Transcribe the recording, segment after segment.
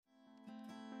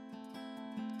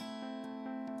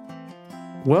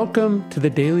Welcome to the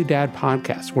Daily Dad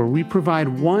Podcast, where we provide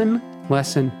one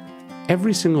lesson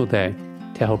every single day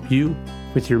to help you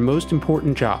with your most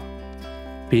important job,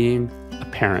 being a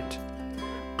parent.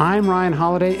 I'm Ryan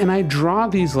Holiday, and I draw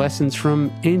these lessons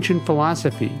from ancient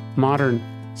philosophy, modern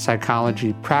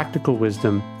psychology, practical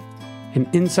wisdom, and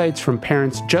insights from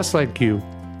parents just like you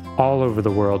all over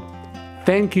the world.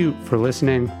 Thank you for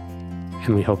listening,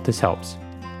 and we hope this helps.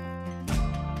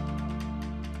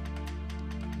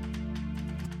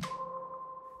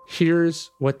 Here's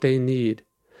what they need.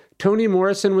 Toni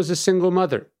Morrison was a single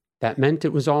mother. That meant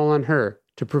it was all on her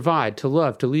to provide, to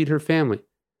love, to lead her family.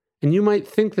 And you might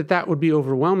think that that would be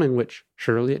overwhelming, which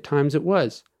surely at times it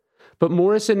was. But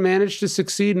Morrison managed to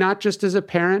succeed not just as a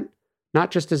parent,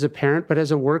 but as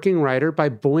a working writer by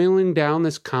boiling down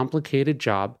this complicated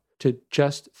job to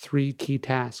just 3 key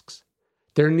tasks.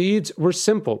 Their needs were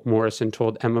simple, Morrison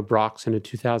told Emma Brox in a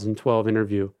 2012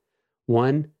 interview.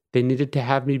 1, they needed to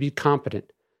have me be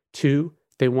competent. 2,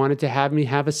 they wanted to have me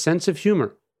have a sense of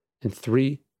humor. And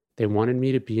 3, they wanted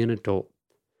me to be an adult.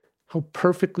 How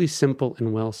perfectly simple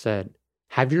and well said.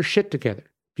 Have your shit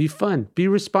together. Be fun. Be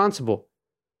responsible.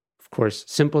 Of course,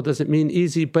 simple doesn't mean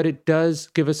easy, but it does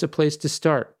give us a place to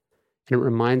start. And it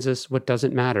reminds us what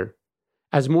doesn't matter.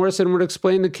 As Morrison would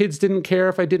explain, the kids didn't care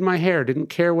if I did my hair, didn't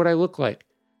care what I look like.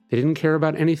 They didn't care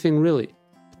about anything really.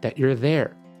 But that you're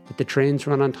there, that the trains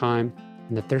run on time,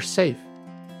 and that they're safe.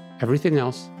 Everything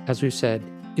else, as we've said,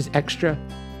 is extra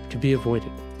to be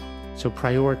avoided. So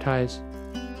prioritize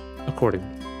accordingly.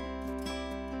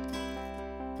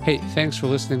 Hey, thanks for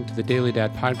listening to the Daily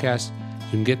Dad Podcast. You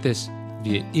can get this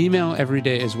via email every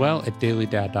day as well at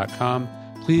dailydad.com.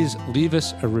 Please leave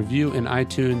us a review in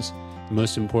iTunes. And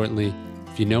most importantly,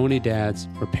 if you know any dads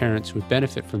or parents who would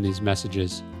benefit from these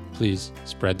messages, please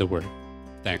spread the word.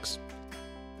 Thanks.